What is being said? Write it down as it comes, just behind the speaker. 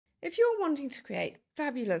If you're wanting to create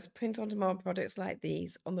fabulous print-on-demand products like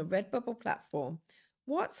these on the Redbubble platform,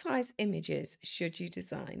 what size images should you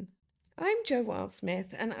design? I'm Jo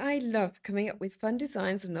Wildsmith, and I love coming up with fun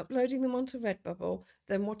designs and uploading them onto Redbubble,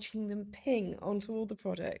 then watching them ping onto all the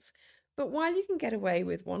products. But while you can get away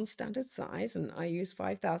with one standard size, and I use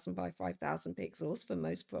 5,000 by 5,000 pixels for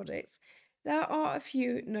most products, there are a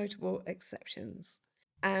few notable exceptions.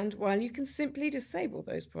 And while you can simply disable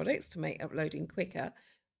those products to make uploading quicker,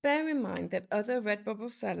 bear in mind that other Redbubble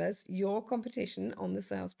sellers, your competition on the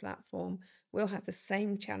sales platform, will have the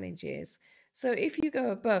same challenges. So if you go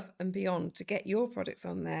above and beyond to get your products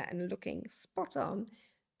on there and looking spot on,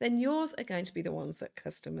 then yours are going to be the ones that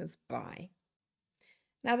customers buy.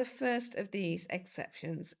 Now, the first of these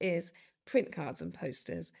exceptions is print cards and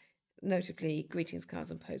posters, notably greetings cards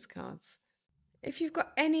and postcards. If you've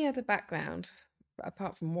got any other background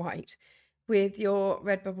apart from white with your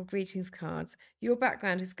Redbubble greetings cards, your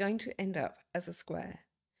background is going to end up as a square.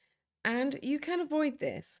 And you can avoid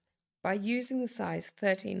this by using the size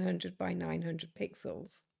 1300 by 900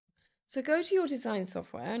 pixels. So go to your design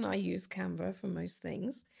software, and I use Canva for most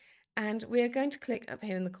things, and we're going to click up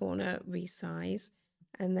here in the corner, resize,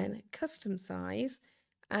 and then custom size,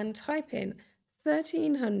 and type in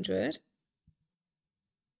 1300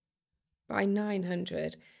 by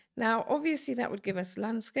 900. Now, obviously that would give us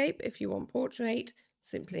landscape. If you want portrait,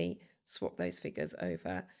 simply swap those figures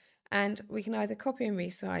over. And we can either copy and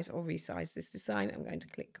resize or resize this design. I'm going to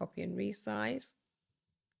click copy and resize.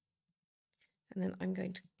 And then I'm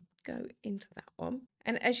going to go into that one.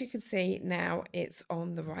 And as you can see, now it's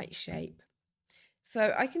on the right shape.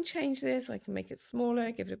 So I can change this. I can make it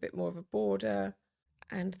smaller, give it a bit more of a border.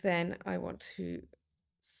 And then I want to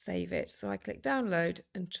save it. So I click download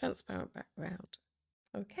and transparent background.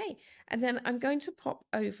 Okay, and then I'm going to pop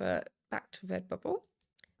over back to Redbubble.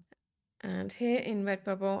 And here in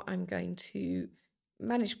Redbubble, I'm going to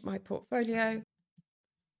manage my portfolio,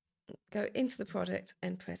 go into the product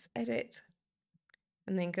and press edit,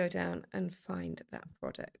 and then go down and find that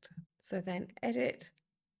product. So then edit,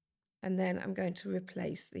 and then I'm going to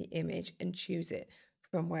replace the image and choose it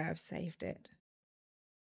from where I've saved it.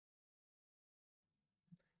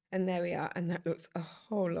 And there we are, and that looks a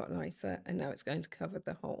whole lot nicer. And now it's going to cover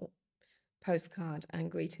the whole postcard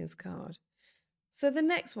and greetings card. So the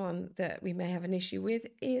next one that we may have an issue with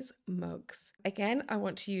is mugs. Again, I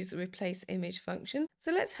want to use the replace image function.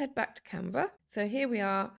 So let's head back to Canva. So here we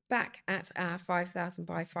are back at our 5,000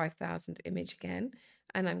 by 5,000 image again.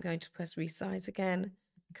 And I'm going to press resize again,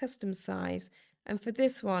 custom size. And for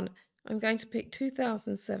this one, I'm going to pick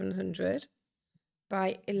 2,700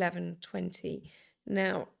 by 1120.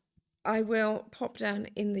 Now, I will pop down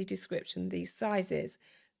in the description these sizes,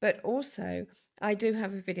 but also I do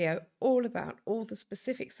have a video all about all the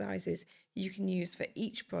specific sizes you can use for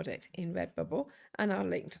each product in Redbubble, and I'll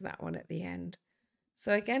link to that one at the end.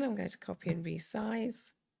 So again, I'm going to copy and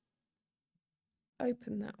resize,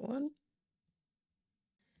 open that one,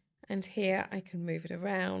 and here I can move it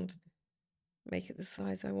around, make it the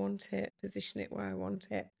size I want it, position it where I want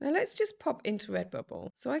it. Now let's just pop into Redbubble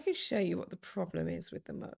so I can show you what the problem is with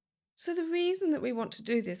the mug. So the reason that we want to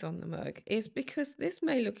do this on the mug is because this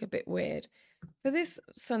may look a bit weird. For this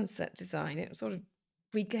sunset design, it sort of,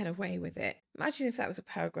 we get away with it. Imagine if that was a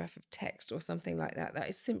paragraph of text or something like that. That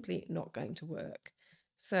is simply not going to work.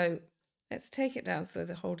 So let's take it down so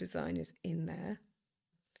the whole design is in there.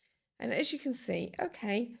 And as you can see,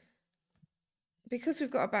 okay, because we've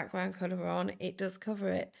got a background colour on, it does cover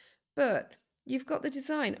it. But you've got the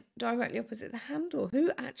design directly opposite the handle.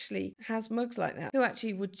 Who actually has mugs like that? Who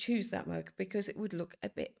actually would choose that mug? Because it would look a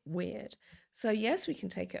bit weird. So yes, we can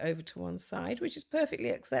take it over to one side, which is perfectly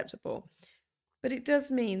acceptable. But it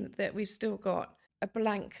does mean that we've still got a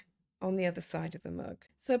blank on the other side of the mug.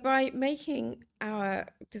 So by making our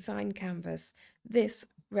design canvas this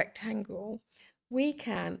rectangle, we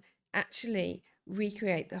can actually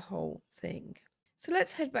recreate the whole thing. So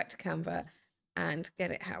let's head back to Canva and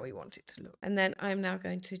get it how we want it to look. And then I'm now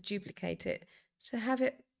going to duplicate it to have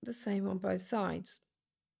it the same on both sides.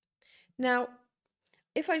 Now,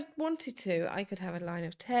 if I wanted to, I could have a line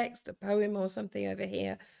of text, a poem or something over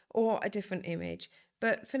here, or a different image.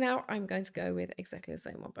 But for now, I'm going to go with exactly the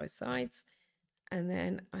same on both sides. And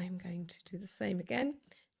then I'm going to do the same again.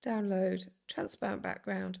 Download, transparent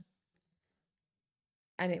background,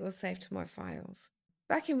 and it will save to my files.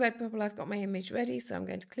 Back in Redbubble, I've got my image ready, so I'm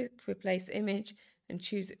going to click replace image and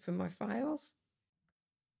choose it from my files.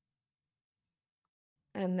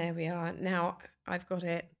 And there we are. Now I've got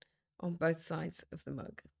it on both sides of the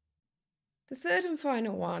mug. The third and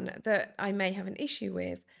final one that I may have an issue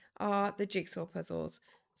with are the jigsaw puzzles.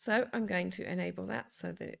 So I'm going to enable that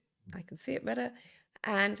so that I can see it better.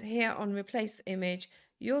 And here on replace image,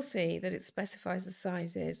 you'll see that it specifies the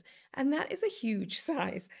sizes, and that is a huge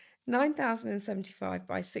size. 9075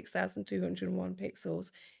 by 6201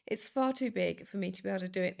 pixels. It's far too big for me to be able to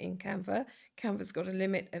do it in Canva. Canva's got a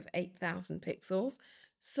limit of 8000 pixels.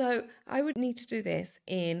 So I would need to do this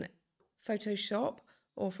in Photoshop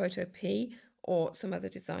or Photopea or some other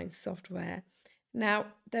design software. Now,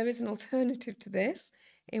 there is an alternative to this,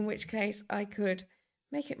 in which case I could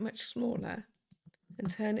make it much smaller and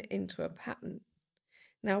turn it into a pattern.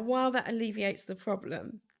 Now, while that alleviates the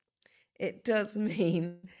problem, it does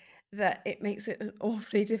mean that it makes it an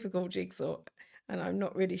awfully difficult jigsaw, and I'm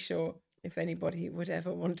not really sure if anybody would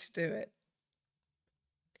ever want to do it.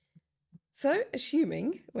 So,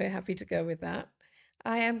 assuming we're happy to go with that,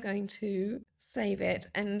 I am going to save it,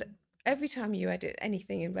 and every time you edit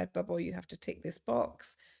anything in Redbubble, you have to tick this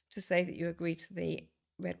box to say that you agree to the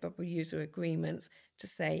Redbubble user agreements to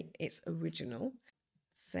say it's original.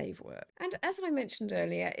 Save work. And as I mentioned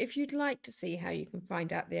earlier, if you'd like to see how you can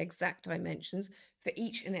find out the exact dimensions for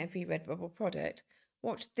each and every Redbubble product,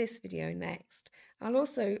 watch this video next. I'll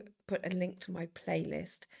also put a link to my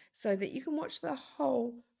playlist so that you can watch the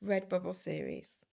whole Redbubble series.